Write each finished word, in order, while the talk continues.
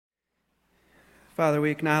Father,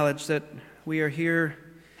 we acknowledge that we are here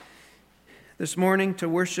this morning to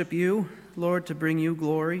worship you, Lord, to bring you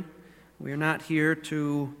glory. We are not here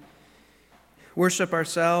to worship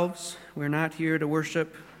ourselves. We're not here to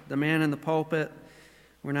worship the man in the pulpit.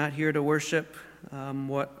 We're not here to worship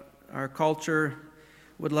what our culture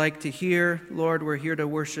would like to hear. Lord, we're here to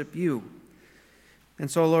worship you.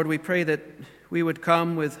 And so, Lord, we pray that we would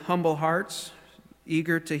come with humble hearts,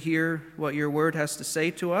 eager to hear what your word has to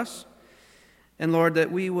say to us. And Lord,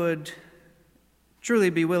 that we would truly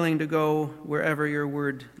be willing to go wherever your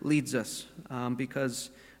word leads us, because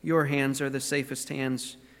your hands are the safest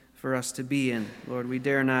hands for us to be in. Lord, we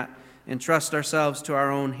dare not entrust ourselves to our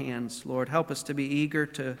own hands. Lord, help us to be eager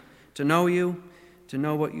to know you, to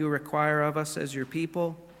know what you require of us as your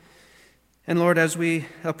people. And Lord, as we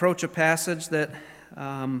approach a passage that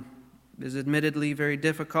is admittedly very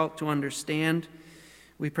difficult to understand,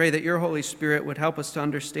 we pray that your Holy Spirit would help us to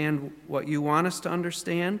understand what you want us to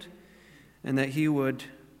understand, and that he would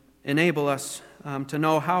enable us to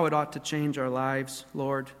know how it ought to change our lives,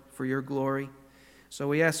 Lord, for your glory. So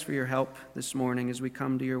we ask for your help this morning as we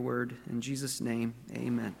come to your word. In Jesus' name,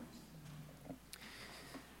 amen.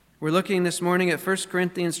 We're looking this morning at 1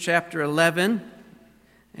 Corinthians chapter 11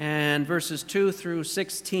 and verses 2 through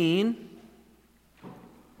 16.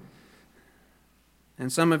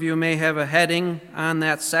 And some of you may have a heading on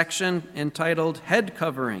that section entitled Head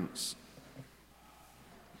Coverings.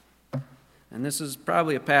 And this is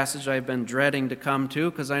probably a passage I've been dreading to come to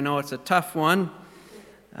because I know it's a tough one.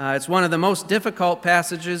 It's one of the most difficult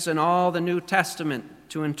passages in all the New Testament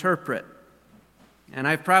to interpret. And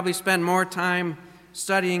I've probably spent more time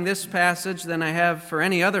studying this passage than I have for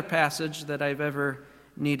any other passage that I've ever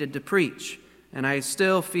needed to preach. And I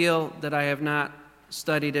still feel that I have not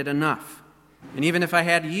studied it enough. And even if I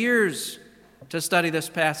had years to study this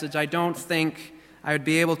passage, I don't think I would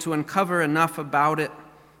be able to uncover enough about it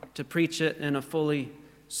to preach it in a fully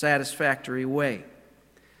satisfactory way.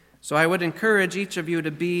 So I would encourage each of you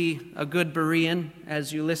to be a good Berean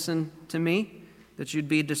as you listen to me, that you'd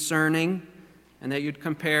be discerning, and that you'd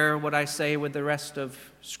compare what I say with the rest of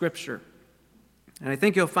Scripture. And I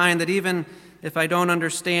think you'll find that even if I don't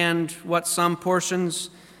understand what some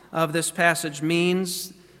portions of this passage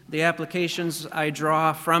means, the applications I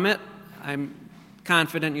draw from it, I'm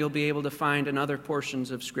confident you'll be able to find in other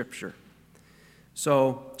portions of Scripture.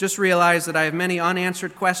 So just realize that I have many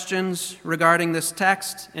unanswered questions regarding this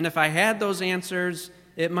text, and if I had those answers,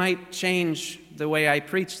 it might change the way I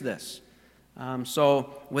preach this.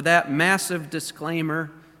 So with that massive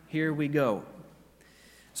disclaimer, here we go.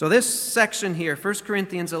 So this section here, 1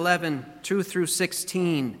 Corinthians 11, 2 through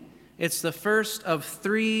 16, it's the first of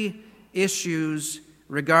three issues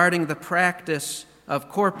regarding the practice of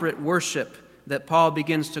corporate worship that Paul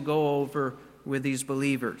begins to go over with these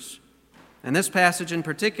believers. And this passage in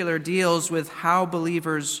particular deals with how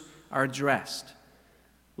believers are dressed.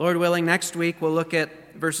 Lord willing, next week we'll look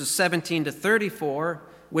at verses 17 to 34,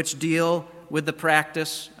 which deal with the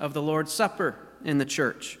practice of the Lord's Supper in the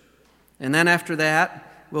church. And then after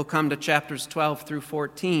that, we'll come to chapters 12 through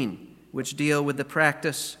 14, which deal with the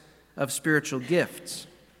practice of spiritual gifts.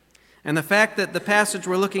 And the fact that the passage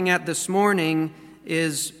we're looking at this morning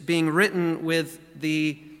is being written with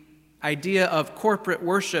the idea of corporate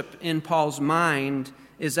worship in Paul's mind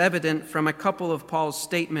is evident from a couple of Paul's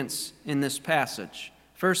statements in this passage.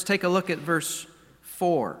 First, take a look at verse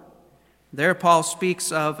 4. There Paul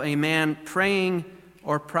speaks of a man praying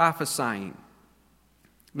or prophesying.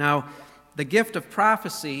 Now, the gift of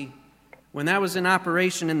prophecy, when that was in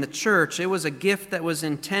operation in the church, it was a gift that was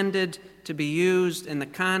intended to be used in the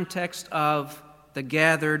context of the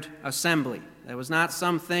gathered assembly. It was not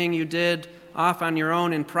something you did off on your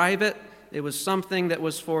own in private. It was something that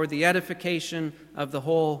was for the edification of the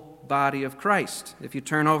whole body of Christ. If you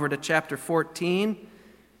turn over to chapter 14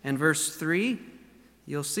 and verse 3,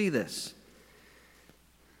 you'll see this.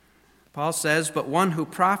 Paul says, "But one who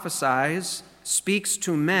prophesies speaks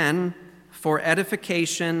to men for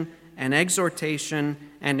edification and exhortation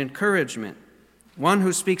and encouragement. One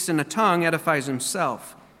who speaks in a tongue edifies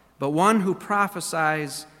himself, but one who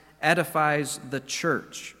prophesies edifies the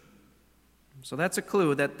church." So that's a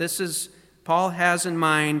clue that Paul has in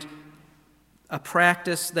mind a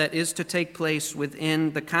practice that is to take place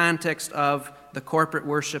within the context of the corporate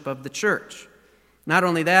worship of the church. Not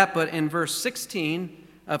only that, but in verse 16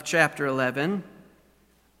 of chapter 11,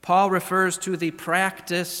 Paul refers to the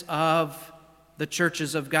practice of the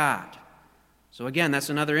churches of God. So again, that's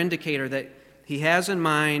another indicator that he has in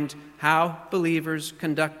mind how believers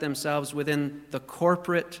conduct themselves within the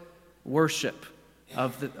corporate worship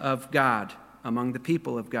of God among the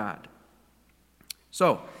people of God.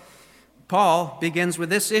 So, Paul begins with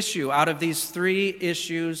this issue out of these three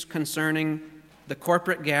issues concerning the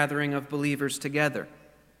corporate gathering of believers together.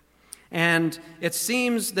 And it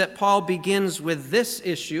seems that Paul begins with this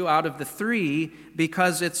issue out of the three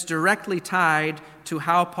because it's directly tied to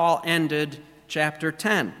how Paul ended chapter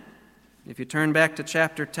 10. If you turn back to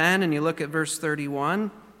chapter 10 and you look at verse 31,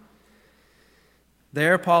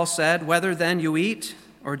 there Paul said, "Whether then you eat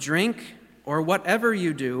or drink or whatever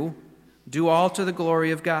you do, do all to the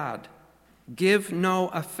glory of God. Give no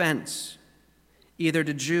offense, either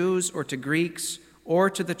to Jews or to Greeks or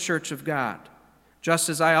to the church of God, just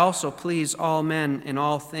as I also please all men in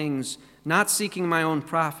all things, not seeking my own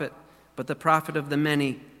profit, but the profit of the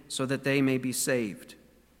many, so that they may be saved."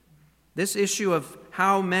 This issue of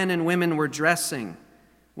how men and women were dressing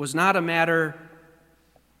was not a matter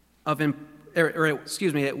of,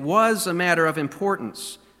 it was a matter of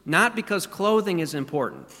importance, not because clothing is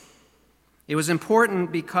important. It was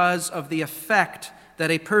important because of the effect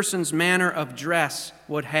that a person's manner of dress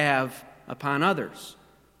would have upon others.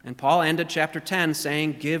 And Paul ended chapter 10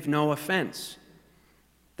 saying, "Give no offense."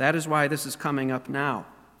 That is why this is coming up now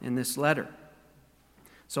in this letter.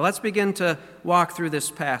 So let's begin to walk through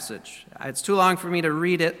this passage. It's too long for me to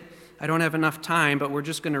read it. I don't have enough time, but we're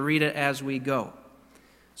just going to read it as we go.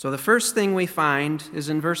 So the first thing we find is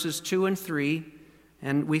in verses 2 and 3,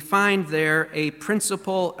 and we find there a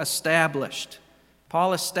principle established.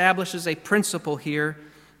 Paul establishes a principle here,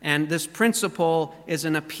 and this principle is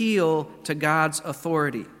an appeal to God's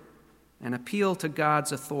authority. An appeal to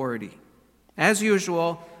God's authority. As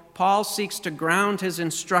usual, Paul seeks to ground his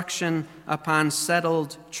instruction upon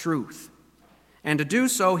settled truth. And to do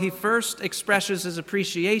so, he first expresses his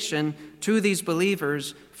appreciation to these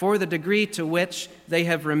believers for the degree to which they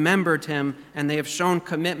have remembered him and they have shown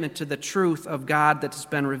commitment to the truth of God that has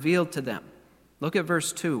been revealed to them. Look at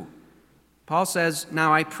verse 2. Paul says,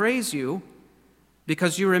 "Now I praise you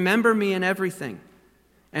because you remember me in everything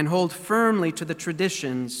and hold firmly to the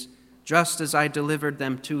traditions just as I delivered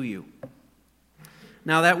them to you."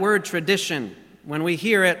 Now that word tradition, when we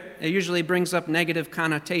hear it, it usually brings up negative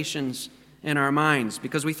connotations in our minds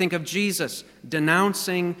because we think of Jesus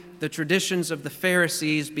denouncing the traditions of the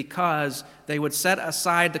Pharisees because they would set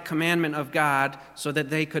aside the commandment of God so that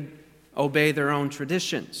they could obey their own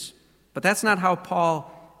traditions. But that's not how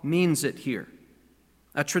Paul means it here.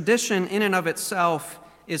 A tradition in and of itself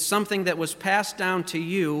is something that was passed down to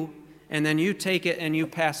you, and then you take it and you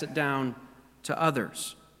pass it down to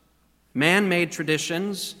others. Man-made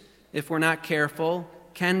traditions, if we're not careful,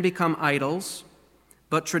 can become idols,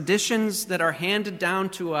 but traditions that are handed down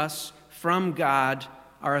to us from God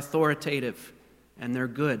are authoritative, and they're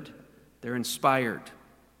good. They're inspired.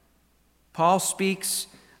 Paul speaks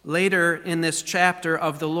later in this chapter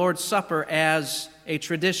of the Lord's Supper as a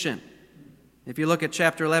tradition. If you look at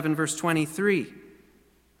chapter 11, verse 23,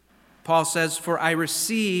 Paul says, "For I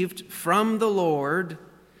received from the Lord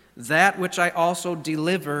that which I also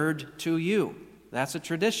delivered to you." That's a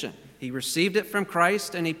tradition. He received it from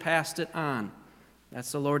Christ and he passed it on.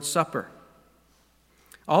 That's the Lord's Supper.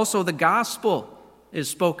 Also, the gospel is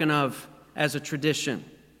spoken of as a tradition.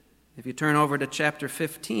 If you turn over to chapter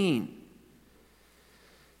 15,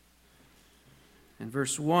 in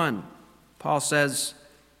verse 1, Paul says,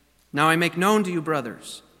 "Now I make known to you,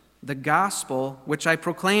 brothers, the gospel which I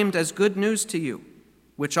proclaimed as good news to you,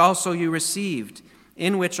 which also you received,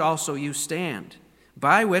 in which also you stand,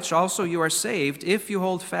 by which also you are saved, if you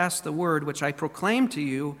hold fast the word which I proclaimed to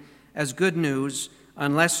you as good news,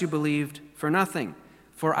 unless you believed for nothing.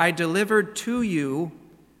 For I delivered to you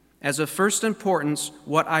as of first importance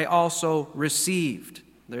what I also received."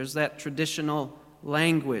 There's that traditional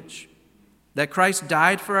language. "That Christ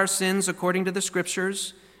died for our sins according to the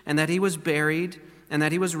Scriptures, and that he was buried, and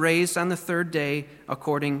that he was raised on the third day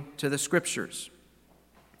according to the Scriptures."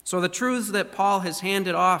 So the truths that Paul has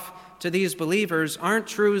handed off to these believers aren't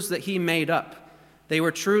truths that he made up. They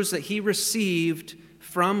were truths that he received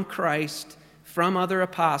from Christ, from other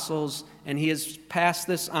apostles, and he has passed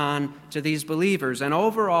this on to these believers. And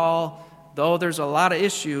overall, though there's a lot of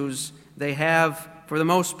issues, they have, for the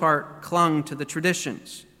most part, clung to the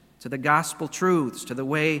traditions, to the gospel truths, to the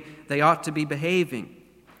way they ought to be behaving.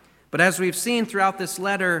 But as we've seen throughout this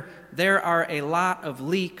letter, there are a lot of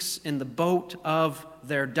leaks in the boat of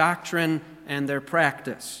their doctrine and their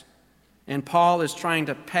practice. And Paul is trying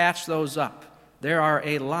to patch those up. There are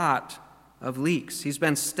a lot of leaks. He's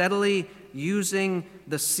been steadily using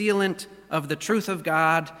the sealant of the truth of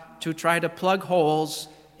God to try to plug holes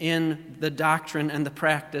in the doctrine and the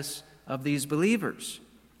practice of these believers.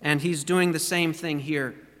 And he's doing the same thing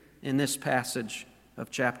here in this passage of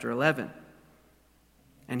chapter 11.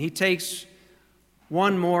 And he takes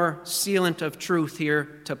one more sealant of truth here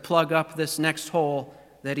to plug up this next hole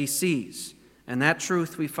that he sees. And that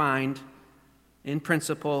truth we find in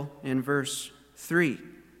principle in verse 3.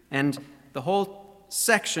 And the whole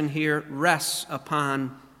section here rests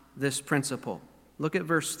upon this principle. Look at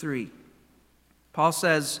verse 3. Paul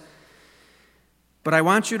says, "But I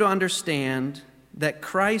want you to understand that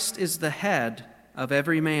Christ is the head of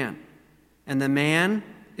every man, and the man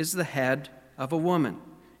is the head of a woman,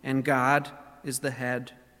 and God is the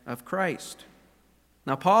head of Christ."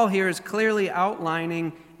 Now, Paul here is clearly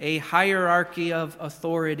outlining a hierarchy of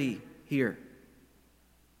authority here.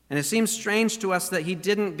 And it seems strange to us that he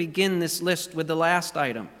didn't begin this list with the last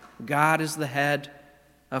item. God is the head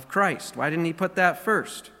of Christ. Why didn't he put that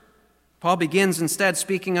first? Paul begins instead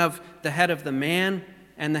speaking of the head of the man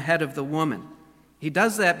and the head of the woman. He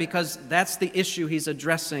does that because that's the issue he's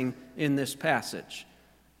addressing in this passage.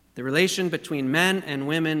 The relation between men and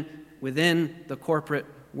women within the corporate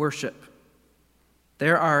worship.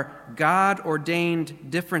 There are God-ordained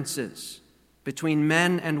differences between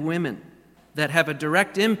men and women that have a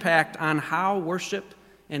direct impact on how worship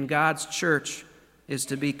in God's church is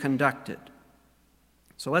to be conducted.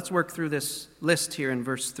 So let's work through this list here in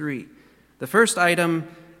verse 3. The first item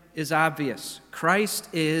is obvious. Christ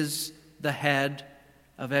is the head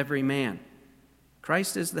of every man.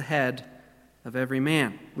 Christ is the head of every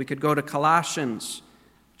man. We could go to Colossians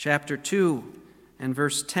chapter 2 and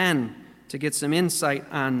verse 10 to get some insight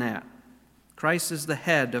on that. Christ is the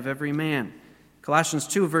head of every man. Colossians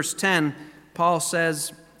 2 verse 10, Paul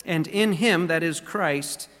says, "And in him," that is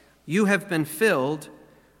Christ, "you have been filled,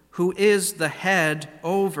 who is the head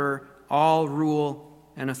over all rule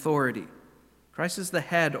and authority." Christ is the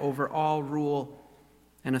head over all rule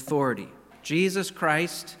and authority. Jesus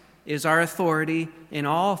Christ is our authority in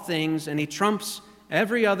all things, and he trumps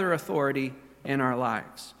every other authority in our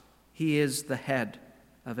lives. He is the head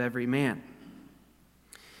of every man.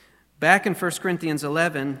 Back in 1 Corinthians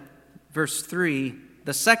 11, verse 3,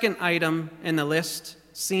 the second item in the list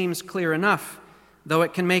seems clear enough, though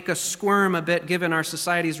it can make us squirm a bit given our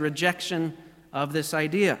society's rejection of this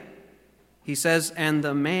idea. He says, "And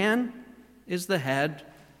the man is the head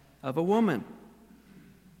of a woman."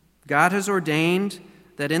 God has ordained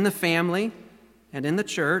that in the family and in the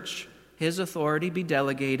church, his authority be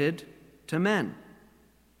delegated to men.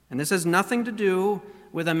 And this has nothing to do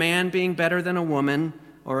with a man being better than a woman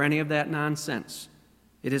or any of that nonsense.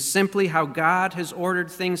 It is simply how God has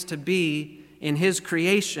ordered things to be in his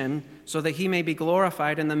creation so that he may be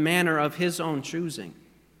glorified in the manner of his own choosing.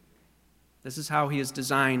 This is how he has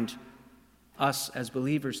designed us as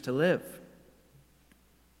believers to live.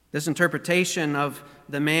 This interpretation of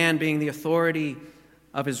the man being the authority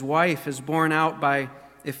of his wife is borne out by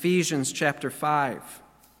Ephesians chapter 5.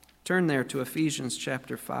 Turn there to Ephesians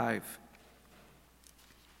chapter 5.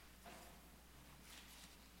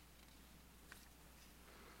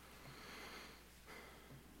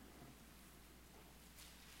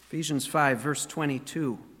 Ephesians 5, verse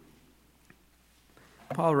 22.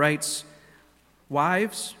 Paul writes,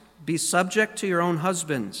 "Wives, be subject to your own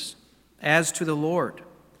husbands, as to the Lord.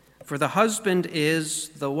 For the husband is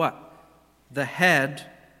the what? The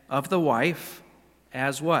head of the wife,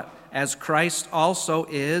 as what? As Christ also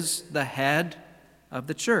is the head of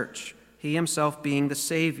the church, he himself being the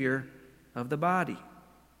Savior of the body."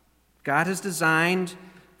 God has designed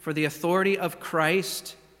for the authority of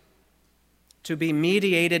Christ to be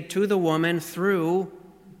mediated to the woman through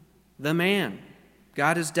the man.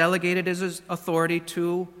 God has delegated his authority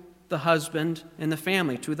to the husband in the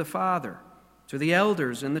family, to the father, to the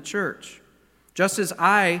elders in the church. Just as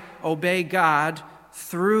I obey God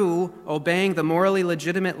through obeying the morally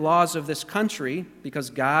legitimate laws of this country,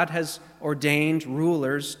 because God has ordained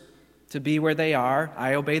rulers to be where they are,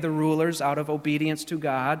 I obey the rulers out of obedience to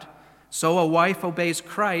God, so a wife obeys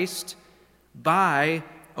Christ by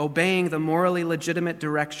obeying the morally legitimate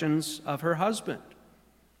directions of her husband.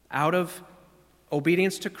 Out of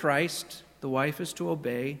obedience to Christ, the wife is to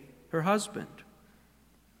obey her husband.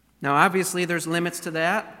 Now, obviously, there's limits to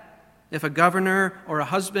that. If a governor or a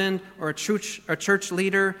husband or a church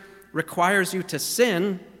leader requires you to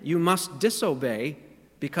sin, you must disobey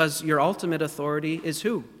because your ultimate authority is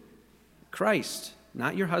who? Christ,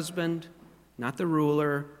 not your husband, not the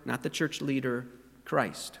ruler, not the church leader,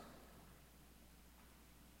 Christ.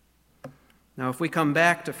 Now, if we come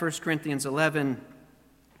back to 1 Corinthians 11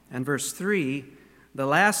 and verse 3, the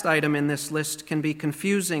last item in this list can be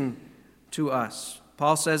confusing to us.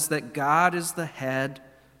 Paul says that God is the head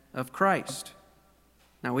of Christ.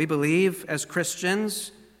 Now, we believe as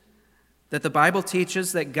Christians that the Bible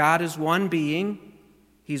teaches that God is one being.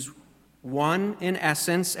 He's one in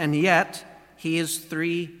essence, and yet he is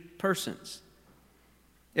three persons.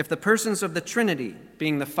 If the persons of the Trinity,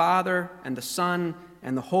 being the Father and the Son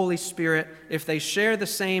and the Holy Spirit, if they share the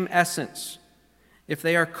same essence, if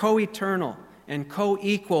they are co-eternal and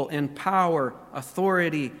co-equal in power,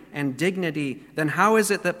 authority, and dignity, then how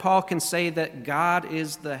is it that Paul can say that God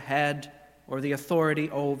is the head or the authority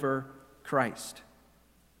over Christ?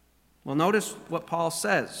 Well, notice what Paul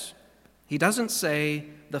says. He doesn't say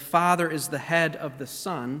the Father is the head of the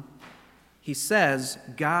Son. He says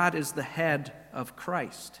God is the head of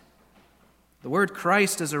Christ. The word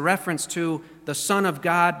Christ is a reference to the Son of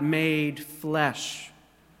God made flesh.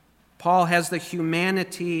 Paul has the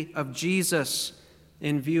humanity of Jesus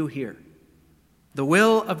in view here. The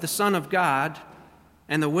will of the Son of God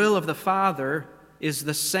and the will of the Father is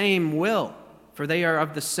the same will, for they are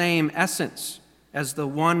of the same essence as the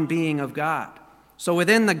one being of God. So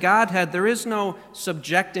within the Godhead, there is no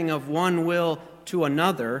subjecting of one will to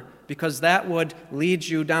another, because that would lead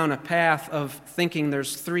you down a path of thinking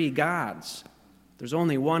there's three gods. There's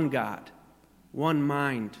only one God, one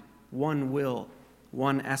mind, one will,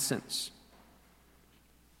 one essence.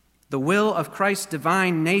 The will of Christ's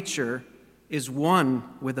divine nature is one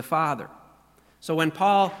with the Father. So when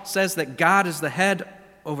Paul says that God is the head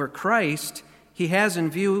over Christ, he has in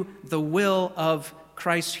view the will of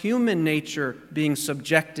Christ's human nature being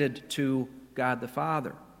subjected to God the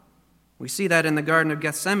Father. We see that in the Garden of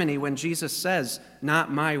Gethsemane when Jesus says,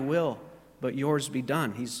 "Not my will, but yours be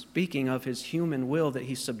done." He's speaking of his human will that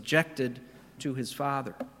he subjected to his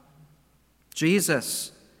Father.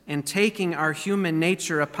 Jesus, in taking our human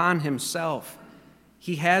nature upon himself,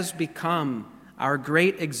 he has become our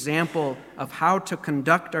great example of how to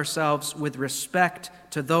conduct ourselves with respect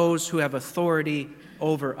to those who have authority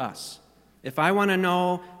over us. If I want to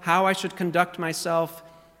know how I should conduct myself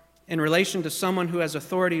in relation to someone who has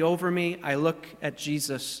authority over me, I look at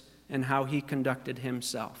Jesus and how he conducted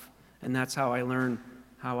himself. And that's how I learn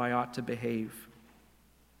how I ought to behave.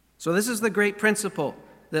 So this is the great principle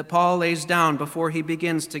that Paul lays down before he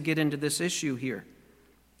begins to get into this issue here.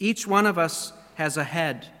 Each one of us has a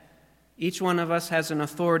head. Each one of us has an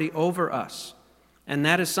authority over us. And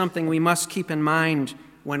that is something we must keep in mind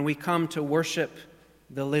when we come to worship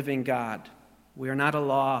the living God. We are not a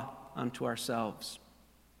law unto ourselves.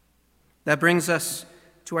 That brings us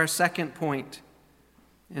to our second point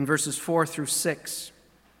in verses 4 through 6.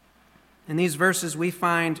 In these verses, we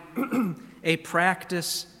find a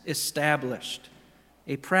practice established.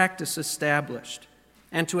 A practice established.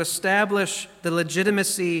 And to establish the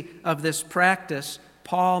legitimacy of this practice,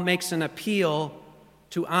 Paul makes an appeal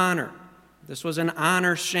to honor. This was an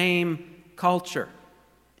honor-shame culture.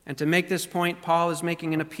 And to make this point, Paul is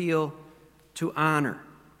making an appeal to honor.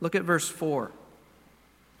 Look at verse 4.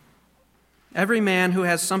 Every man who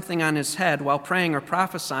has something on his head while praying or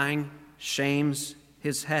prophesying shames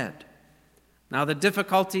his head. Now the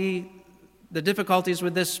difficulties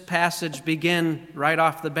with this passage begin right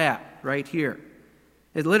off the bat, right here.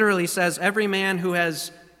 It literally says, every man who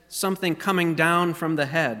has something coming down from the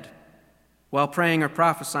head while praying or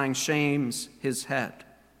prophesying shames his head.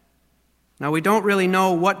 Now we don't really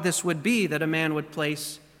know what this would be that a man would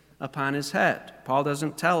place upon his head. Paul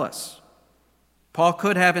doesn't tell us. Paul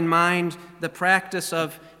could have in mind the practice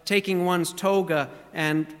of taking one's toga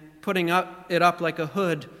and putting it up like a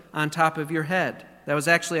hood on top of your head. That was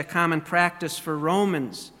actually a common practice for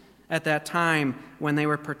Romans at that time when they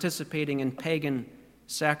were participating in pagan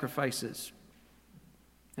sacrifices.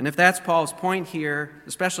 And if that's Paul's point here,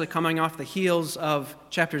 especially coming off the heels of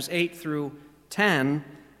chapters 8 through 10,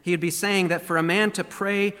 he would be saying that for a man to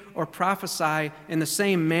pray or prophesy in the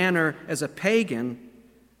same manner as a pagan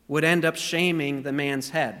would end up shaming the man's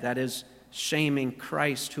head. That is, shaming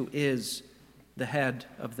Christ, who is the head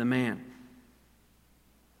of the man.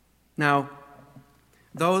 Now,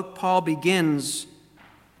 though Paul begins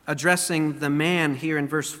addressing the man here in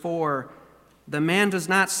verse 4, the man does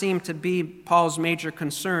not seem to be Paul's major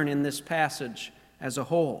concern in this passage as a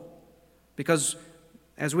whole. Because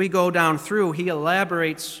as we go down through, he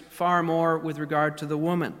elaborates far more with regard to the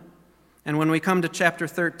woman. And when we come to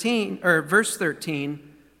verse 13,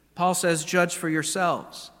 Paul says, "Judge for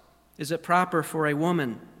yourselves. Is it proper for a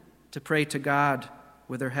woman to pray to God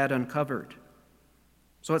with her head uncovered?"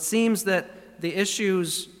 So it seems that the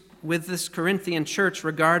issues with this Corinthian church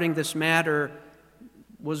regarding this matter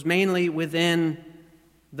was mainly within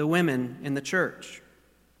the women in the church.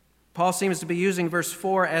 Paul seems to be using verse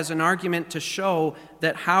 4 as an argument to show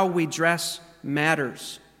that how we dress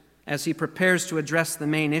matters as he prepares to address the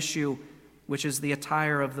main issue, which is the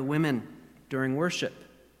attire of the women during worship.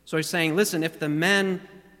 So he's saying, listen, if the men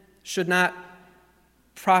should not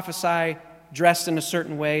prophesy dressed in a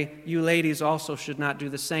certain way, you ladies also should not do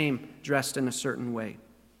the same, dressed in a certain way.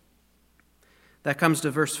 That comes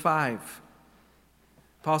to verse 5.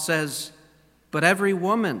 Paul says, "But every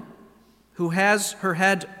woman who has her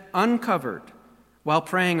head uncovered while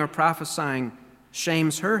praying or prophesying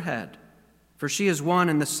shames her head, for she is one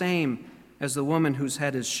and the same as the woman whose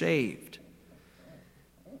head is shaved."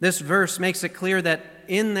 This verse makes it clear that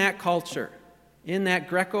in that culture, in that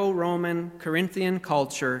Greco-Roman Corinthian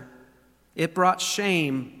culture, it brought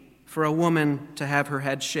shame for a woman to have her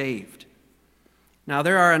head shaved. Now,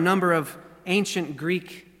 there are a number of ancient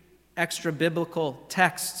Greek extra-biblical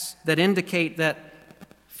texts that indicate that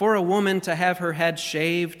for a woman to have her head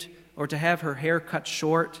shaved or to have her hair cut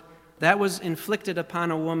short, that was inflicted upon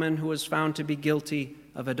a woman who was found to be guilty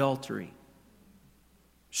of adultery.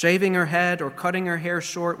 Shaving her head or cutting her hair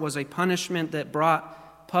short was a punishment that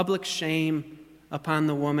brought public shame upon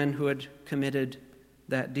the woman who had committed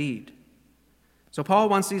that deed. So Paul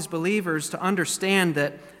wants these believers to understand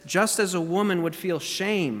that just as a woman would feel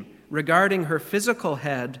shame regarding her physical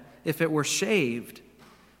head if it were shaved,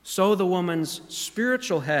 so the woman's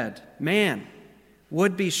spiritual head, man,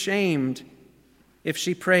 would be shamed if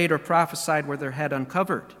she prayed or prophesied with her head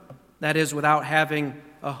uncovered, that is, without having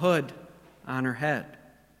a hood on her head.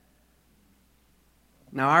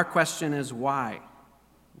 Now, our question is why?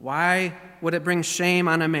 Why would it bring shame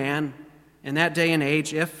on a man in that day and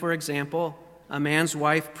age if, for example, a man's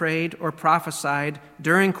wife prayed or prophesied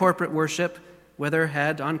during corporate worship with her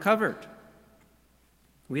head uncovered?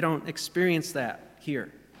 We don't experience that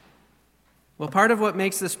here. Well, part of what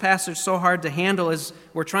makes this passage so hard to handle is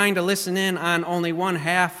we're trying to listen in on only one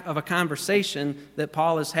half of a conversation that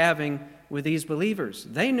Paul is having with these believers.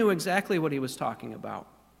 They knew exactly what he was talking about.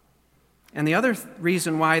 And the other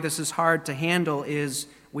reason why this is hard to handle is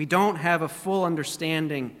we don't have a full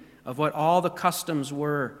understanding of what all the customs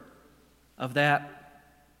were of that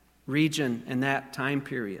region and that time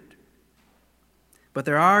period. But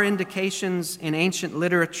there are indications in ancient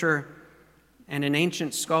literature and in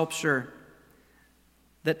ancient sculpture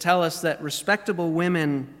that tell us that respectable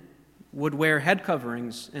women would wear head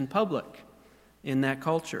coverings in public in that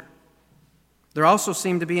culture. There also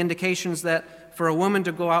seem to be indications that for a woman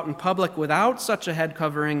to go out in public without such a head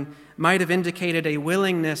covering might have indicated a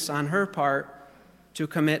willingness on her part to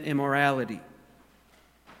commit immorality.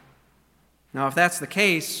 Now, if that's the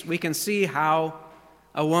case, we can see how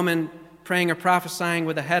a woman praying or prophesying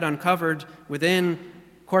with a head uncovered within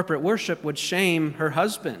corporate worship would shame her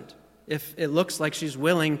husband if it looks like she's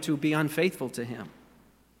willing to be unfaithful to him.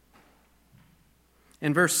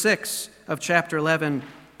 In verse 6 of chapter 11,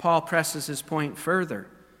 Paul presses his point further.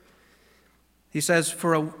 He says,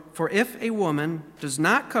 For if a woman does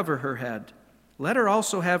not cover her head, let her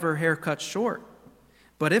also have her hair cut short.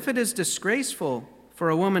 But if it is disgraceful for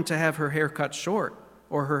a woman to have her hair cut short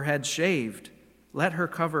or her head shaved, let her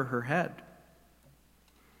cover her head.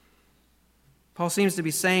 Paul seems to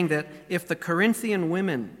be saying that if the Corinthian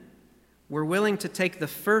women were willing to take the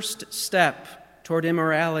first step toward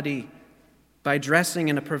immorality by dressing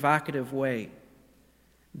in a provocative way,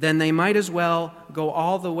 then they might as well go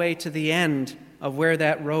all the way to the end of where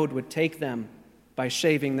that road would take them by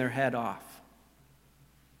shaving their head off.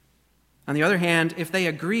 On the other hand, if they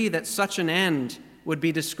agree that such an end would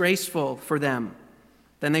be disgraceful for them,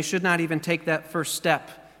 then they should not even take that first step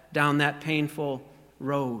down that painful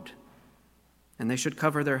road. And they should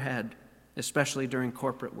cover their head, especially during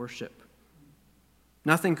corporate worship.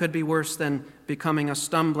 Nothing could be worse than becoming a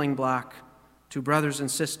stumbling block to brothers and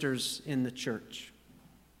sisters in the church.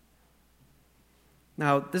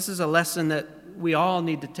 Now, this is a lesson that we all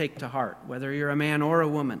need to take to heart, whether you're a man or a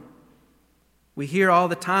woman. We hear all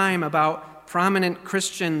the time about prominent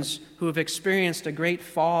Christians who have experienced a great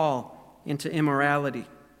fall into immorality.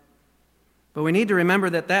 But we need to remember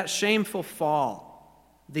that that shameful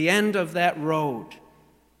fall, the end of that road,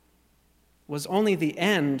 was only the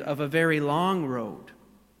end of a very long road.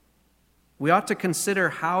 We ought to consider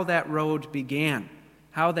how that road began,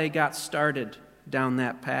 how they got started down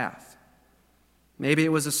that path. Maybe it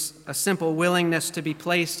was a simple willingness to be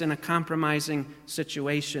placed in a compromising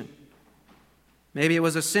situation. Maybe it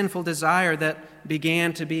was a sinful desire that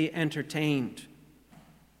began to be entertained.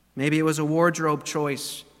 Maybe it was a wardrobe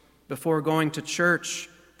choice before going to church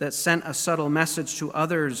that sent a subtle message to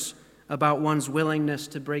others about one's willingness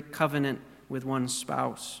to break covenant with one's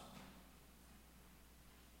spouse.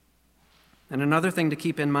 And another thing to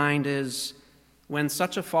keep in mind is when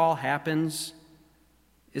such a fall happens,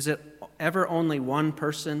 is it ever only one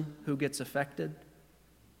person who gets affected?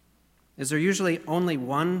 Is there usually only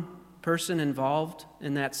one person involved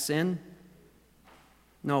in that sin?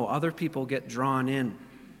 No, other people get drawn in.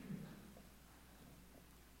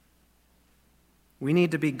 We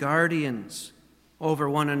need to be guardians over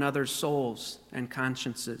one another's souls and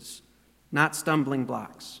consciences, not stumbling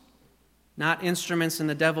blocks, not instruments in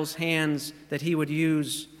the devil's hands that he would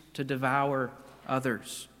use to devour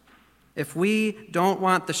others. If we don't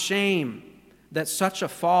want the shame that such a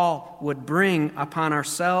fall would bring upon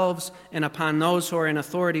ourselves and upon those who are in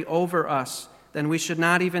authority over us, then we should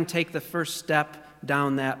not even take the first step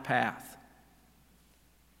down that path.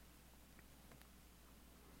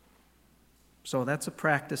 So that's a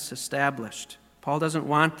practice established. Paul doesn't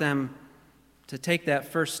want them to take that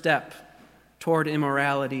first step toward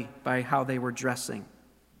immorality by how they were dressing.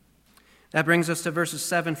 That brings us to verses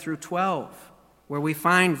 7 through 12, where we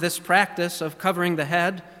find this practice of covering the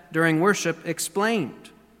head during worship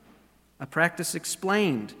explained. A practice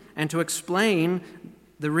explained. And to explain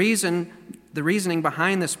the reasoning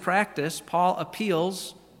behind this practice, Paul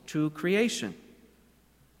appeals to creation.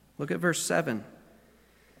 Look at verse 7.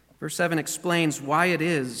 Verse 7 explains why it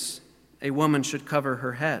is a woman should cover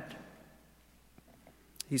her head.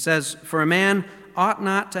 He says, "For a man ought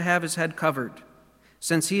not to have his head covered,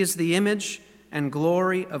 since he is the image and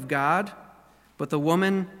glory of God, but the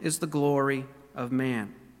woman is the glory of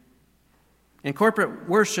man." In corporate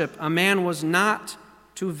worship, a man was not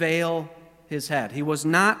to veil his head. He was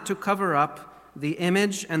not to cover up the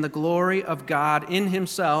image and the glory of God in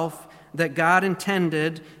himself that God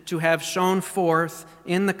intended to have shown forth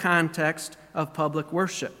in the context of public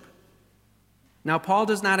worship. Now, Paul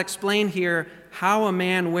does not explain here how a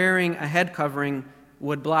man wearing a head covering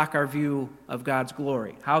would block our view of God's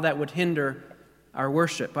glory, how that would hinder our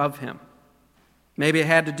worship of him. Maybe it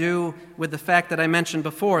had to do with the fact that I mentioned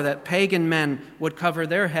before, that pagan men would cover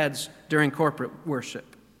their heads during corporate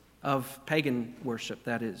worship, of pagan worship,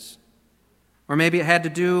 that is. Or maybe it had to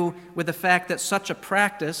do with the fact that such a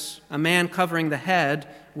practice, a man covering the head,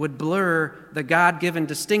 would blur the God-given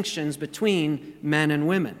distinctions between men and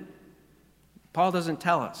women. Paul doesn't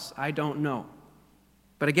tell us. I don't know.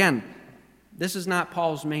 But again, this is not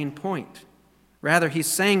Paul's main point. Rather, he's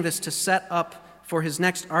saying this to set up for his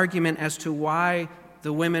next argument as to why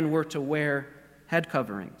the women were to wear head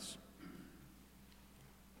coverings.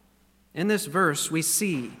 In this verse, we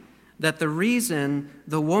see that the reason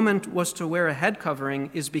the woman was to wear a head covering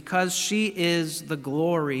is because she is the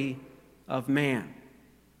glory of man.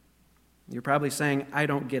 You're probably saying, I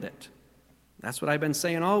don't get it. That's what I've been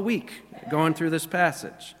saying all week, going through this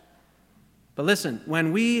passage. But listen,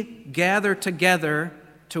 when we gather together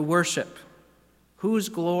to worship, whose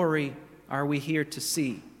glory are we here to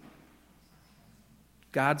see?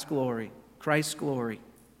 God's glory, Christ's glory,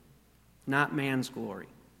 not man's glory.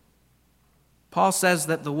 Paul says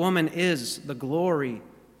that the woman is the glory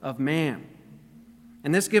of man.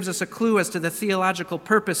 And this gives us a clue as to the theological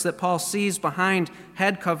purpose that Paul sees behind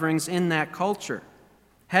head coverings in that culture.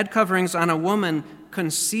 Head coverings on a woman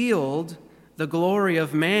concealed the glory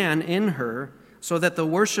of man in her so that the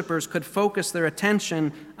worshipers could focus their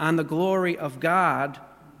attention on the glory of God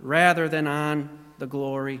rather than on the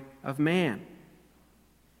glory of man.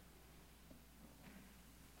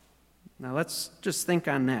 Now let's just think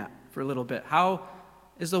on that for a little bit. How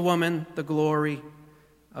is the woman the glory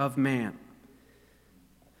of man?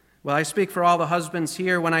 Well, I speak for all the husbands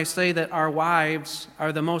here when I say that our wives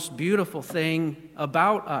are the most beautiful thing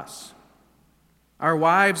about us. Our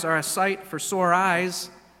wives are a sight for sore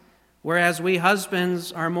eyes, whereas we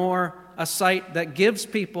husbands are more a sight that gives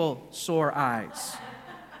people sore eyes.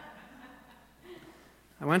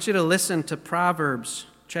 I want you to listen to Proverbs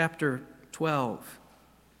chapter 12.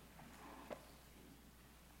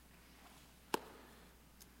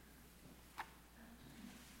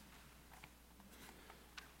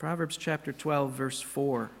 Proverbs chapter 12, verse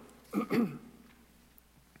 4.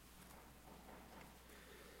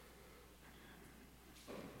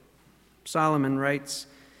 Solomon writes,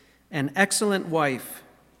 "An excellent wife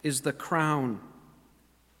is the crown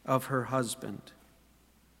of her husband,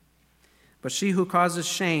 but she who causes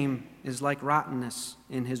shame is like rottenness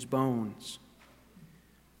in his bones."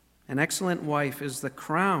 An excellent wife is the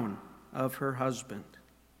crown of her husband.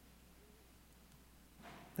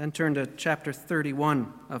 Then turn to chapter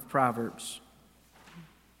 31 of Proverbs.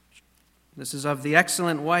 This is of the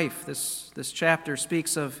excellent wife. This chapter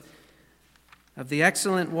speaks of the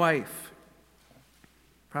excellent wife.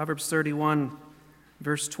 Proverbs 31,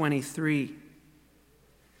 verse 23.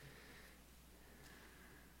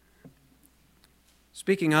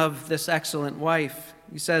 Speaking of this excellent wife,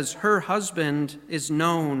 he says, "Her husband is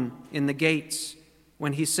known in the gates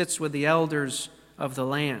when he sits with the elders of the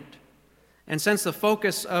land." And since the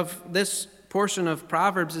focus of this portion of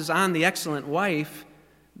Proverbs is on the excellent wife,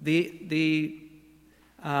 the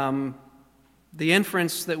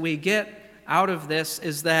inference that we get out of this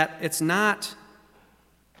is that it's not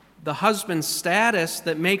the husband's status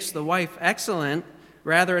that makes the wife excellent.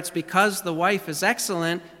 Rather, it's because the wife is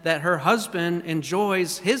excellent that her husband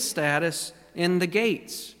enjoys his status in the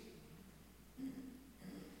gates.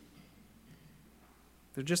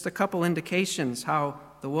 There are just a couple indications how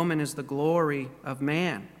the woman is the glory of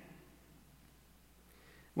man.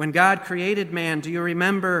 When God created man, do you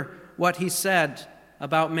remember what he said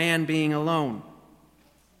about man being alone?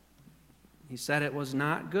 He said it was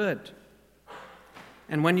not good.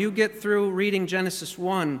 And when you get through reading Genesis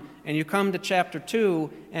 1 and you come to chapter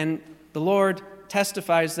 2 and the Lord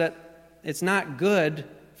testifies that it's not good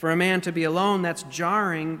for a man to be alone, that's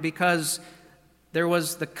jarring, because there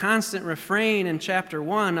was the constant refrain in chapter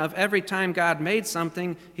 1 of every time God made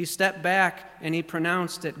something, he stepped back and he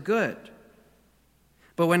pronounced it good.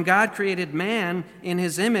 But when God created man in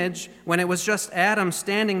his image, when it was just Adam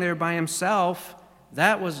standing there by himself,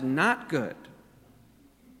 that was not good.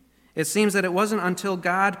 It seems that it wasn't until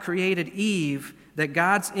God created Eve that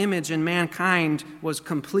God's image in mankind was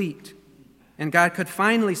complete. And God could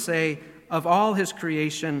finally say of all his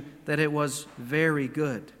creation that it was very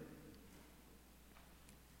good.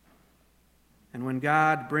 And when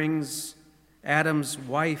God brings Adam's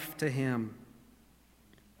wife to him,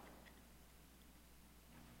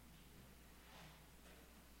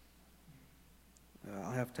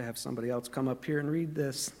 I'll have to have somebody else come up here and read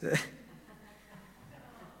this.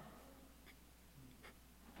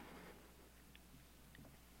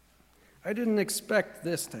 I didn't expect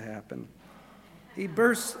this to happen. He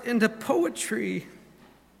bursts into poetry.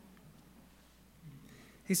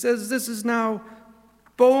 He says, "This is now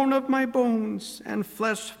bone of my bones and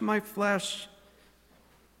flesh of my flesh.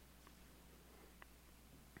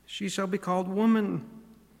 She shall be called woman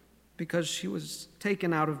because she was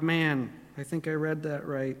taken out of man." I think I read that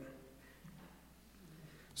right.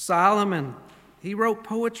 Solomon, he wrote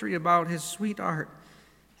poetry about his sweetheart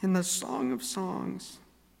in the Song of Songs.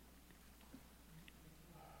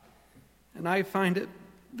 And I find it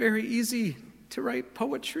very easy to write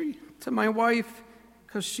poetry to my wife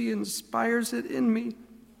because she inspires it in me.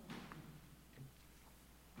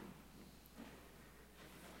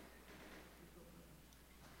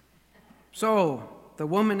 So, the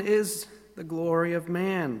woman is the glory of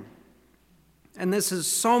man. And this is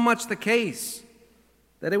so much the case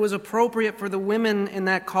that it was appropriate for the women in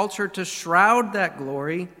that culture to shroud that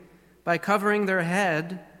glory by covering their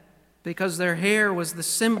head, because their hair was the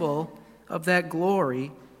symbol of that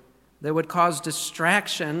glory that would cause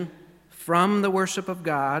distraction from the worship of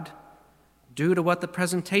God due to what the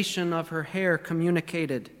presentation of her hair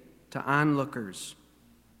communicated to onlookers.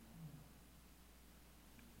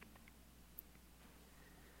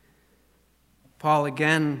 Paul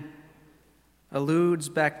again alludes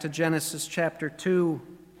back to Genesis chapter 2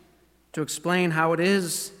 to explain how it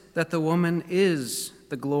is that the woman is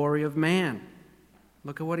the glory of man.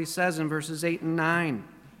 Look at what he says in verses 8 and 9.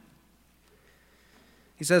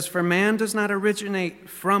 He says, "For man does not originate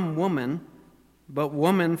from woman, but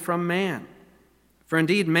woman from man. For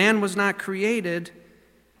indeed man was not created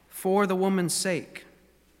for the woman's sake,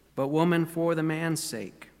 but woman for the man's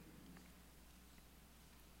sake."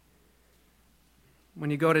 When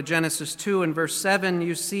you go to Genesis 2 and verse 7,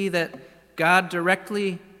 you see that God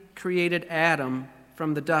directly created Adam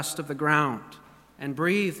from the dust of the ground and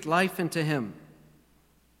breathed life into him.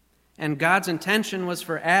 And God's intention was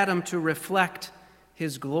for Adam to reflect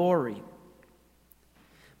his glory.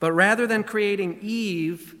 But rather than creating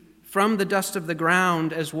Eve from the dust of the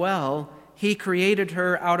ground as well, he created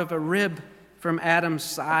her out of a rib from Adam's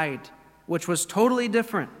side, which was totally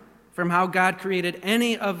different from how God created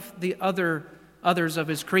any of the others of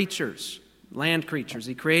his creatures, land creatures.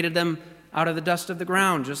 He created them out of the dust of the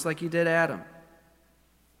ground, just like he did Adam.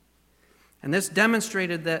 And this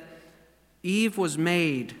demonstrated that Eve was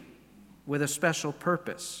made with a special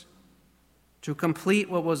purpose, to complete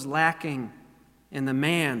what was lacking in the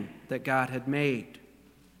man that God had made.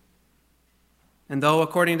 And though,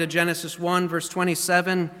 according to Genesis 1, verse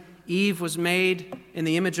 27, Eve was made in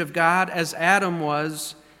the image of God as Adam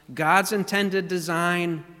was, God's intended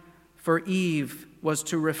design for Eve was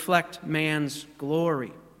to reflect man's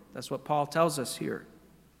glory. That's what Paul tells us here,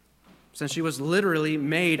 since she was literally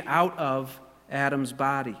made out of Adam's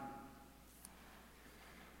body.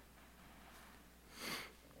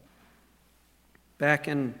 Back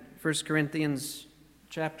in 1 Corinthians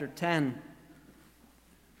chapter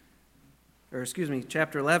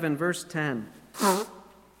 11, verse 10,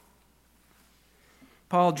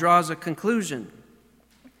 Paul draws a conclusion.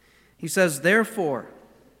 He says, "Therefore,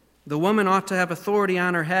 the woman ought to have authority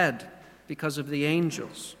on her head because of the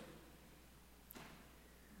angels.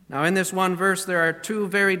 Now, in this one verse, there are two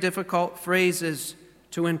very difficult phrases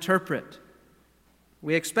to interpret.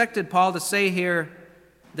 We expected Paul to say here,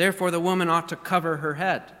 therefore the woman ought to cover her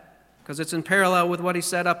head, because it's in parallel with what he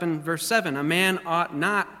said up in verse 7. A man ought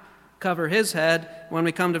not cover his head. When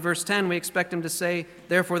we come to verse 10, we expect him to say,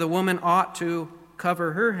 therefore the woman ought to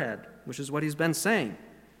cover her head, which is what he's been saying.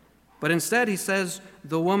 But instead he says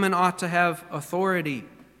the woman ought to have authority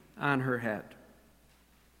on her head.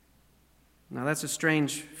 Now that's a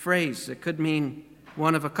strange phrase. It could mean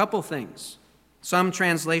one of a couple things. Some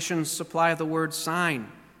translations supply the word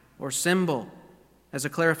sign or symbol as a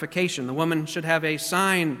clarification. The woman should have a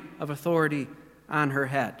sign of authority on her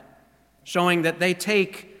head, showing that they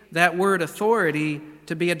take that word authority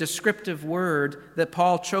to be a descriptive word that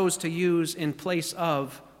Paul chose to use in place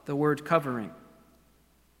of the word covering.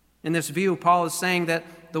 In this view, Paul is saying that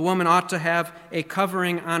the woman ought to have a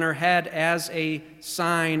covering on her head as a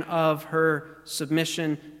sign of her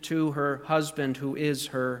submission to her husband, who is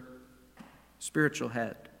her spiritual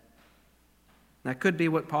head. That could be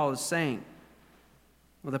what Paul is saying.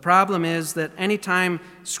 Well, the problem is that anytime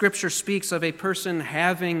Scripture speaks of a person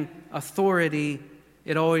having authority,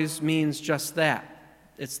 it always means just that.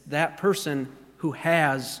 It's that person who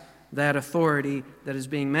has that authority that is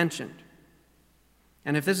being mentioned.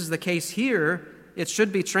 And if this is the case here, it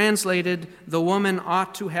should be translated, the woman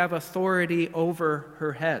ought to have authority over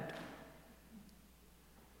her head.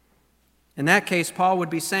 In that case, Paul would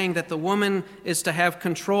be saying that the woman is to have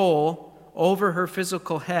control over her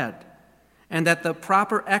physical head, and that the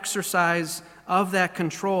proper exercise of that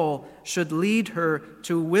control should lead her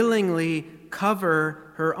to willingly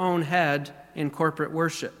cover her own head in corporate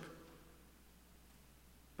worship.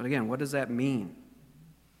 But again, what does that mean?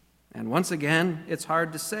 And once again, it's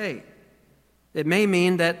hard to say. It may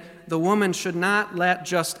mean that the woman should not let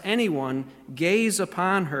just anyone gaze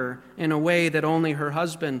upon her in a way that only her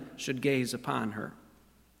husband should gaze upon her.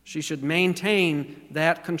 She should maintain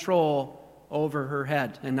that control over her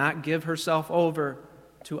head and not give herself over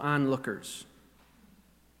to onlookers.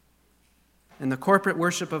 In the corporate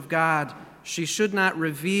worship of God, she should not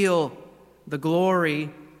reveal the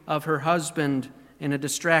glory of her husband in a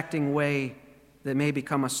distracting way that may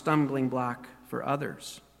become a stumbling block for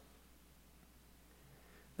others.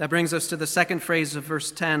 That brings us to the second phrase of verse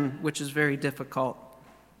 10, which is very difficult.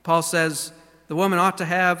 Paul says, the woman ought to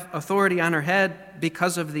have authority on her head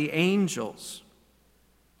because of the angels.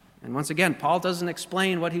 And once again, Paul doesn't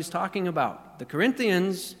explain what he's talking about. The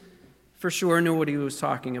Corinthians, for sure, knew what he was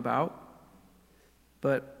talking about,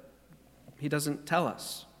 but he doesn't tell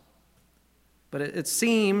us. But it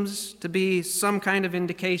seems to be some kind of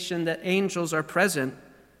indication that angels are present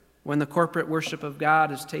when the corporate worship of God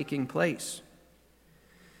is taking place.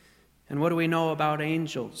 And what do we know about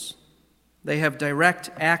angels? They have direct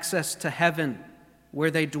access to heaven,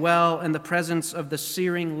 where they dwell in the presence of the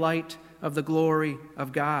searing light of the glory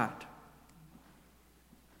of God.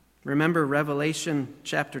 Remember Revelation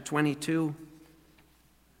chapter 22?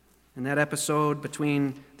 In that episode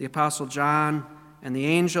between the Apostle John and the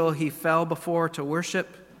angel he fell before to worship.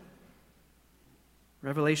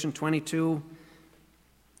 Revelation 22,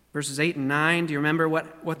 verses 8 and 9. Do you remember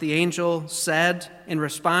what the angel said in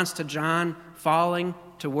response to John falling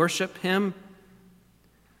to worship him?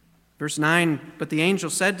 Verse 9, but the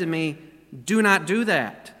angel said to me, do not do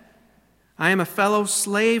that. I am a fellow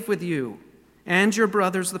slave with you and your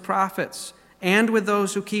brothers the prophets, and with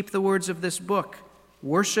those who keep the words of this book.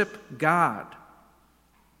 Worship God.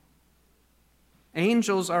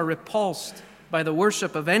 Angels are repulsed by the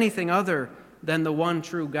worship of anything other than the one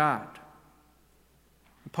true God.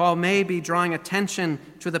 Paul may be drawing attention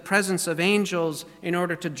to the presence of angels in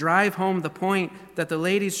order to drive home the point that the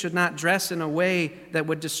ladies should not dress in a way that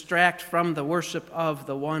would distract from the worship of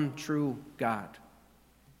the one true God.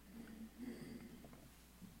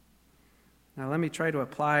 Now let me try to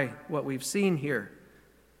apply what we've seen here.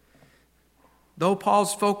 Though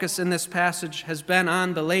Paul's focus in this passage has been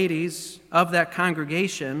on the ladies of that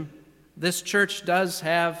congregation, this church does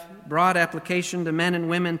have broad application to men and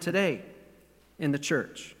women today in the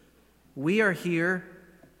church. We are here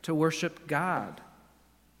to worship God.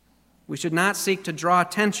 We should not seek to draw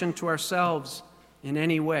attention to ourselves in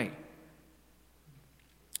any way.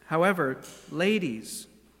 However, ladies,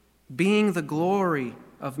 being the glory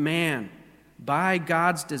of man by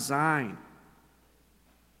God's design,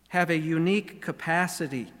 have a unique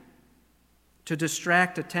capacity to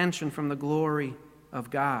distract attention from the glory of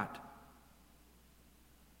God.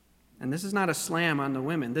 And this is not a slam on the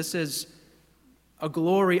women. This is a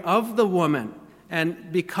glory of the woman.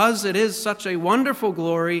 And because it is such a wonderful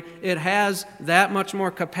glory, it has that much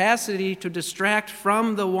more capacity to distract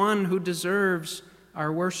from the one who deserves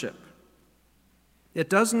our worship. It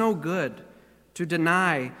does no good to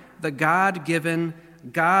deny the God-given,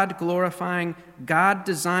 God-glorifying,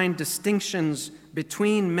 God-designed distinctions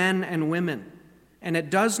between men and women. And it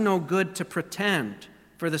does no good to pretend,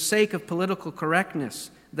 for the sake of political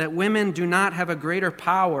correctness, that women do not have a greater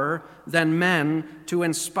power than men to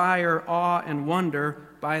inspire awe and wonder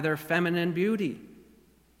by their feminine beauty.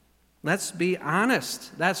 Let's be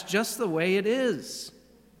honest. That's just the way it is.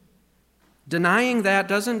 Denying that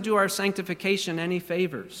doesn't do our sanctification any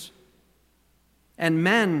favors. And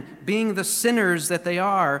men, being the sinners that they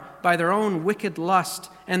are by their own wicked lust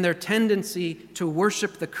and their tendency to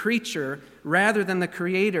worship the creature rather than the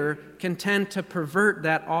Creator, can tend to pervert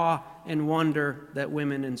that awe and wonder that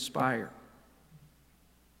women inspire.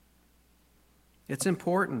 It's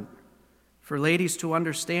important for ladies to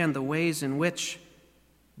understand the ways in which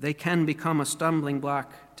they can become a stumbling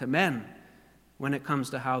block to men when it comes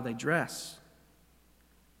to how they dress.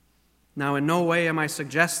 Now, in no way am I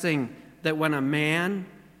suggesting that when a man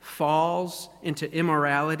falls into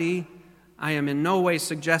immorality, I am in no way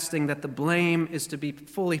suggesting that the blame is to be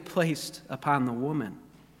fully placed upon the woman.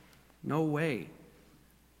 No way.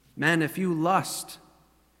 Men, if you lust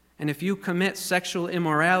and if you commit sexual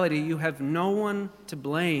immorality, you have no one to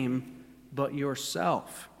blame but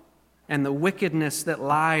yourself and the wickedness that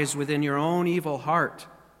lies within your own evil heart.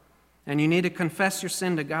 And you need to confess your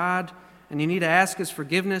sin to God, and you need to ask His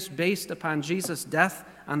forgiveness based upon Jesus' death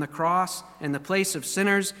on the cross in the place of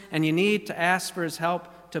sinners, and you need to ask for His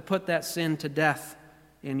help to put that sin to death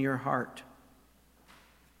in your heart.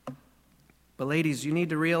 But ladies, you need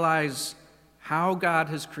to realize how God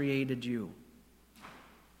has created you.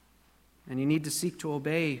 And you need to seek to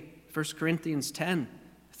obey 1 Corinthians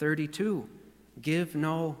 10:32. Give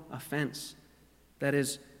no offense. That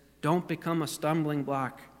is, don't become a stumbling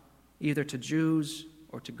block either to Jews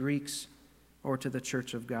or to Greeks or to the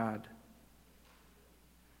church of God.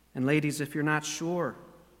 And ladies, if you're not sure,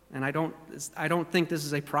 and I don't think this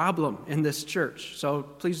is a problem in this church, so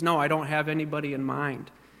please know I don't have anybody in mind.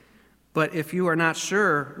 But if you are not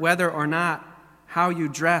sure whether or not how you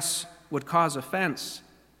dress would cause offense,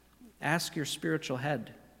 ask your spiritual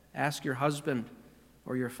head. Ask your husband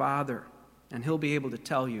or your father, and he'll be able to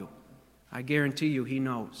tell you. I guarantee you he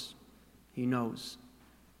knows. He knows.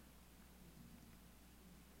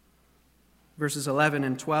 Verses 11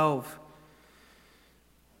 and 12,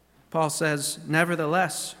 Paul says,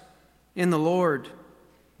 "Nevertheless, in the Lord,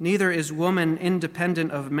 neither is woman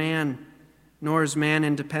independent of man, nor is man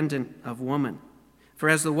independent of woman. For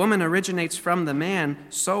as the woman originates from the man,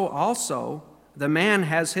 so also the man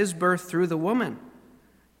has his birth through the woman.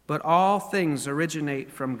 But all things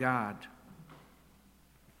originate from God."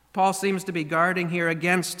 Paul seems to be guarding here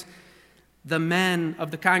against the men of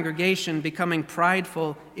the congregation becoming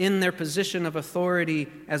prideful in their position of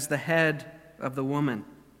authority as the head of the woman.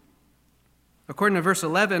 According to verse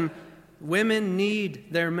 11, women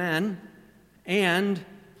need their men, and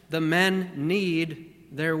the men need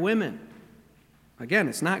their women. Again,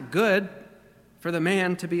 it's not good for the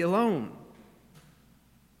man to be alone.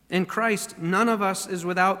 In Christ, none of us is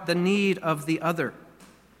without the need of the other.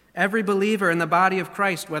 Every believer in the body of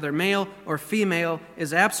Christ, whether male or female,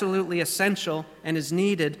 is absolutely essential and is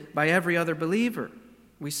needed by every other believer.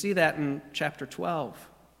 We see that in chapter 12.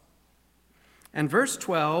 And verse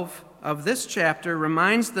 12 of this chapter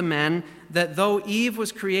reminds the men that though Eve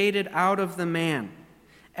was created out of the man,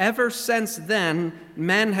 ever since then,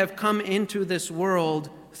 men have come into this world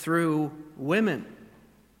through women.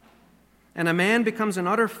 And a man becomes an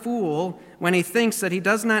utter fool when he thinks that he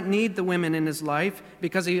does not need the women in his life,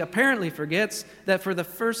 because he apparently forgets that for the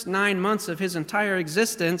first 9 months of his entire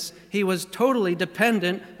existence, he was totally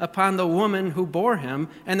dependent upon the woman who bore him,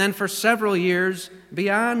 and then for several years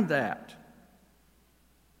beyond that.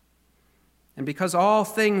 And because all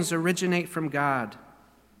things originate from God,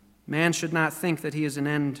 man should not think that he is an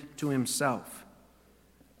end to himself.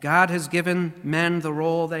 God has given men the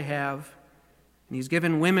role they have, and He's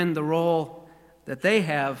given women the role that they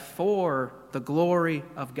have for the glory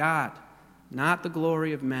of God, not the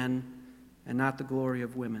glory of men and not the glory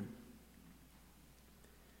of women.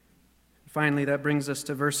 Finally, that brings us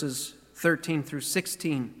to verses 13 through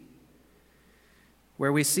 16,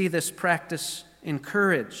 where we see this practice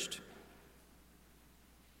encouraged.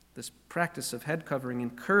 This practice of head covering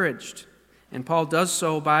encouraged. And Paul does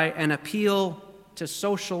so by an appeal to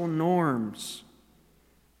social norms.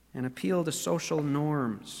 An appeal to social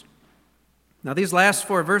norms. Now, these last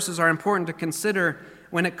 4 verses are important to consider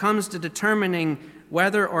when it comes to determining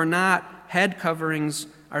whether or not head coverings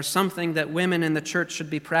are something that women in the church should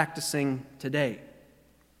be practicing today.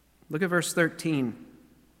 Look at verse 13.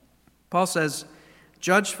 Paul says,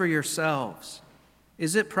 Judge for yourselves.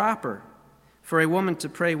 Is it proper for a woman to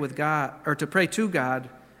pray with God, or to pray to God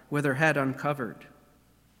with her head uncovered?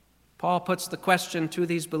 Paul puts the question to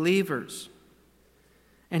these believers,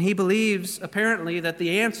 and he believes apparently that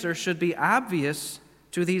the answer should be obvious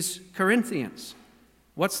to these Corinthians.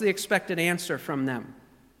 What's the expected answer from them?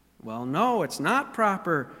 Well, no, it's not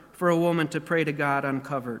proper for a woman to pray to God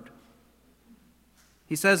uncovered.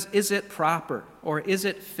 He says, is it proper or is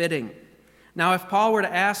it fitting? Now, if Paul were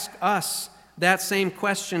to ask us that same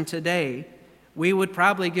question today, we would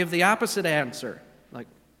probably give the opposite answer. Like,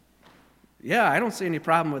 yeah, I don't see any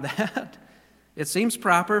problem with that. It seems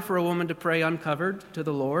proper for a woman to pray uncovered to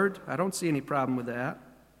the Lord. I don't see any problem with that.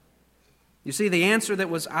 You see, the answer that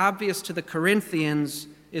was obvious to the Corinthians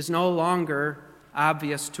is no longer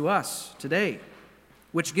obvious to us today,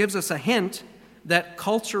 which gives us a hint that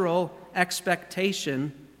cultural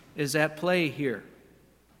expectation is at play here.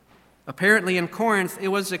 Apparently in Corinth, it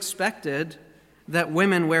was expected that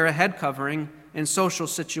women wear a head covering in social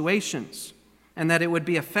situations, and that it would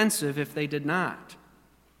be offensive if they did not.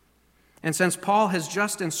 And since Paul has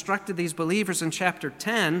just instructed these believers in chapter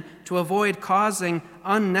 10 to avoid causing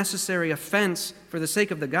unnecessary offense for the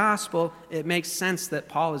sake of the gospel, it makes sense that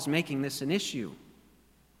Paul is making this an issue.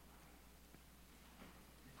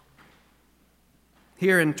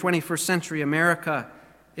 Here in 21st century America,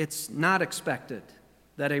 it's not expected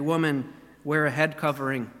that a woman wear a head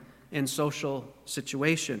covering in social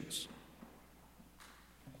situations.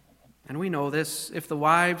 And we know this. If the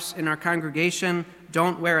wives in our congregation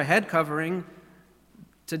don't wear a head covering,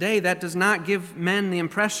 today that does not give men the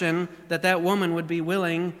impression that that woman would be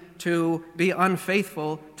willing to be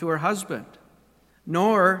unfaithful to her husband.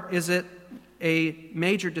 Nor is it a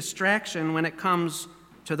major distraction when it comes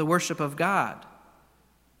to the worship of God.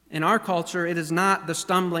 In our culture, it is not the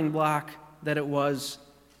stumbling block that it was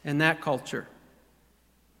in that culture.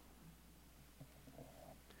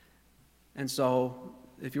 And so,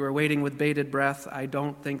 if you are waiting with bated breath, I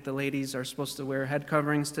don't think the ladies are supposed to wear head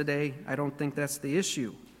coverings today. I don't think that's the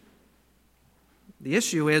issue. The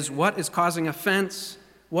issue is what is causing offense,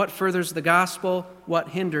 what furthers the gospel, what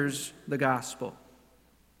hinders the gospel.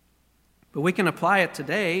 But we can apply it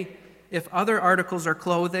today if other articles of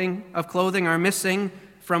clothing are missing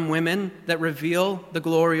from women that reveal the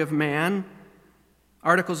glory of man,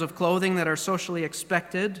 articles of clothing that are socially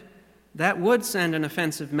expected, that would send an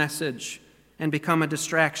offensive message and become a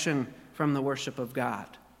distraction from the worship of God.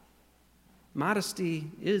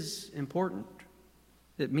 Modesty is important.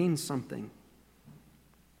 It means something.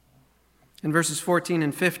 In verses 14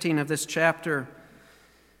 and 15 of this chapter,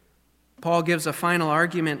 Paul gives a final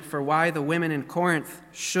argument for why the women in Corinth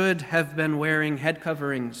should have been wearing head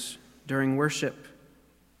coverings during worship.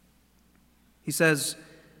 He says,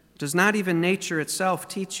 "Does not even nature itself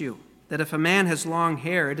teach you that if a man has long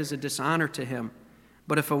hair, it is a dishonor to him?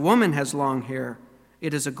 But if a woman has long hair,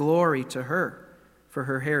 it is a glory to her, for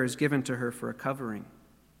her hair is given to her for a covering."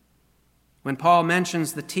 When Paul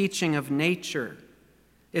mentions the teaching of nature,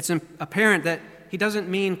 it's apparent that he doesn't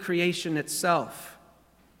mean creation itself.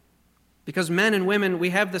 Because men and women,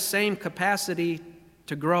 we have the same capacity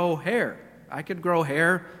to grow hair. I could grow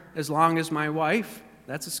hair as long as my wife.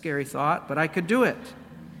 That's a scary thought, but I could do it.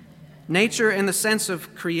 Nature, in the sense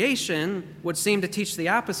of creation, would seem to teach the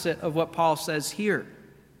opposite of what Paul says here.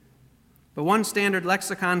 But one standard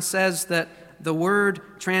lexicon says that the word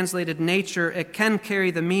translated nature, it can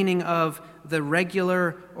carry the meaning of the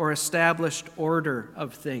regular or established order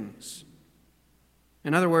of things.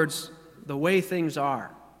 In other words, the way things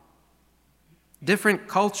are. Different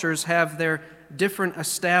cultures have their different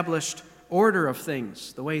established order of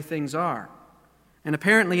things, the way things are. And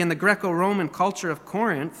apparently in the Greco-Roman culture of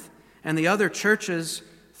Corinth and the other churches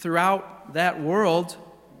throughout that world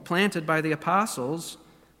planted by the apostles,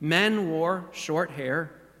 men wore short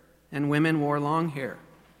hair and women wore long hair.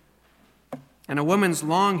 And a woman's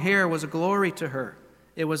long hair was a glory to her.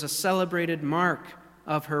 It was a celebrated mark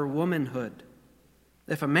of her womanhood.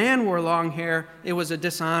 If a man wore long hair, it was a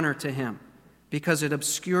dishonor to him because it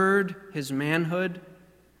obscured his manhood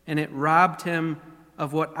and it robbed him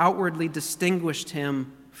of what outwardly distinguished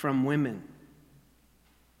him from women.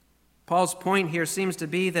 Paul's point here seems to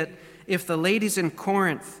be that if the ladies in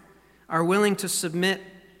Corinth are willing to submit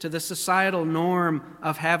to the societal norm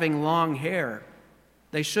of having long hair,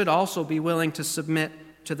 they should also be willing to submit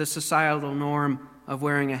to the societal norm of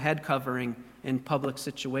wearing a head covering in public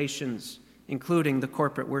situations, including the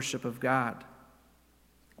corporate worship of God.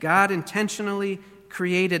 God intentionally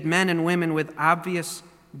created men and women with obvious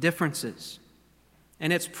differences.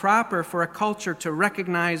 And it's proper for a culture to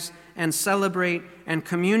recognize and celebrate and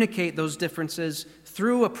communicate those differences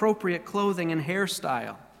through appropriate clothing and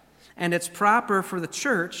hairstyle. And it's proper for the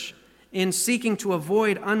church, in seeking to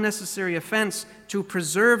avoid unnecessary offense, to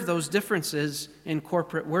preserve those differences in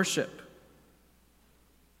corporate worship.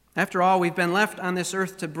 After all, we've been left on this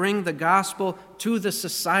earth to bring the gospel to the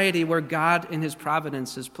society where God in his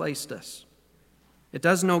providence has placed us. It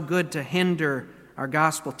does no good to hinder our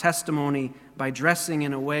gospel testimony by dressing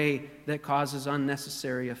in a way that causes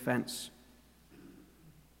unnecessary offense.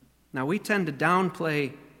 Now, we tend to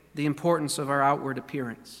downplay the importance of our outward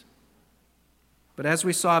appearance. But as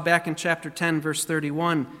we saw back in chapter 10, verse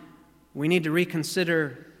 31, we need to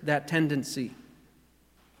reconsider that tendency.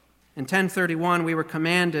 In 10:31, we were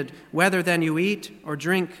commanded, "Whether then you eat or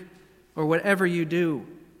drink or whatever you do,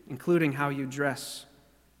 including how you dress,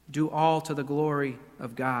 do all to the glory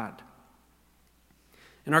of God."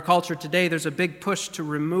 In our culture today, there's a big push to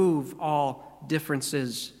remove all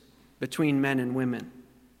differences between men and women,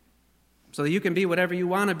 so that you can be whatever you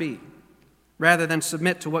want to be, rather than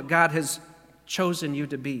submit to what God has chosen you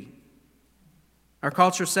to be. Our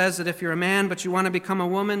culture says that if you're a man but you want to become a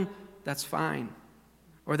woman, that's fine.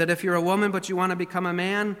 Or that if you're a woman but you want to become a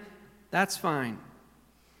man, that's fine.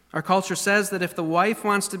 Our culture says that if the wife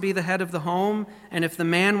wants to be the head of the home, and if the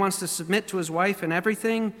man wants to submit to his wife in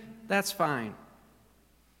everything, that's fine.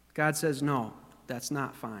 God says, no, that's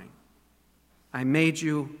not fine. I made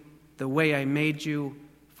you the way I made you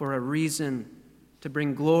for a reason, to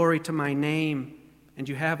bring glory to my name, and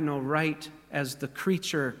you have no right as the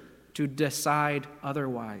creature to decide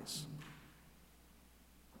otherwise.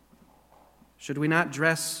 Should we not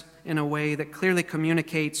dress in a way that clearly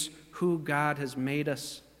communicates who God has made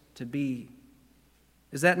us to be?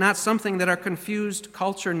 Is that not something that our confused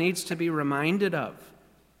culture needs to be reminded of?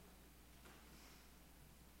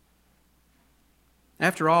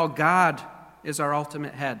 After all, God is our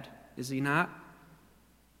ultimate head, is he not?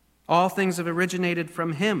 All things have originated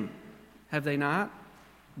from him, have they not?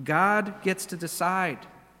 God gets to decide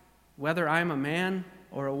whether I'm a man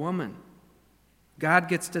or a woman. God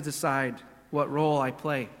gets to decide what role I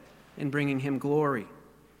play in bringing him glory.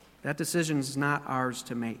 That decision is not ours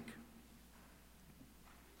to make.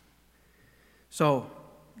 So,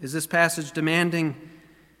 is this passage demanding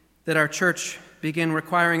that our church begin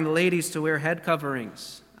requiring the ladies to wear head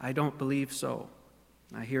coverings? I don't believe so.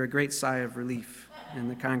 I hear a great sigh of relief in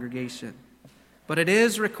the congregation. But it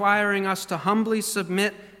is requiring us to humbly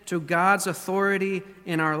submit to God's authority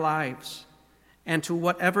in our lives and to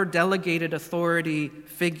whatever delegated authority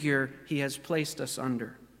figure he has placed us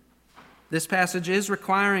under. This passage is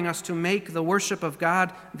requiring us to make the worship of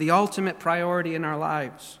God the ultimate priority in our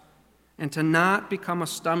lives and to not become a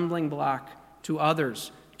stumbling block to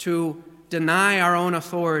others, to deny our own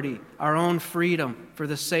authority, our own freedom for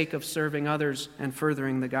the sake of serving others and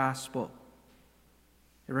furthering the gospel.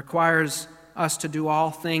 It requires us to do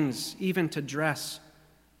all things, even to dress,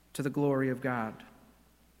 to the glory of God.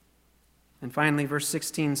 And finally, verse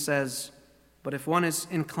 16 says, "But if one is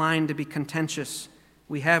inclined to be contentious,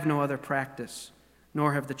 we have no other practice,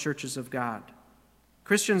 nor have the churches of God."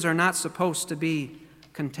 Christians are not supposed to be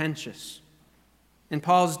contentious. In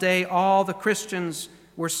Paul's day, all the Christians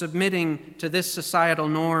were submitting to this societal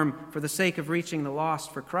norm for the sake of reaching the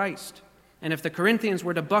lost for Christ. And if the Corinthians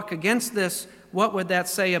were to buck against this, what would that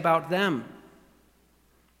say about them?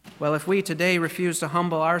 Well, if we today refuse to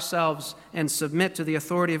humble ourselves and submit to the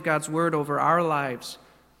authority of God's word over our lives,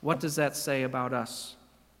 what does that say about us?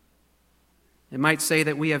 It might say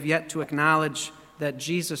that we have yet to acknowledge that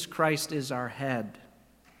Jesus Christ is our head,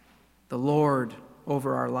 the Lord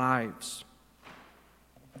over our lives.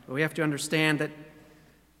 But we have to understand that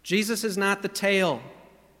Jesus is not the tail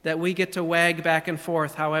that we get to wag back and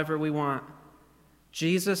forth however we want.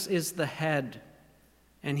 Jesus is the head,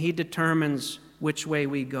 and he determines which way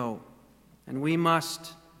we go. And we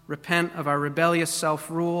must repent of our rebellious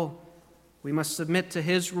self-rule. We must submit to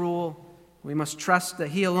his rule. We must trust that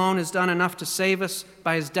he alone has done enough to save us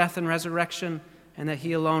by his death and resurrection, and that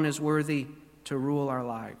he alone is worthy to rule our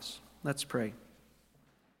lives. Let's pray.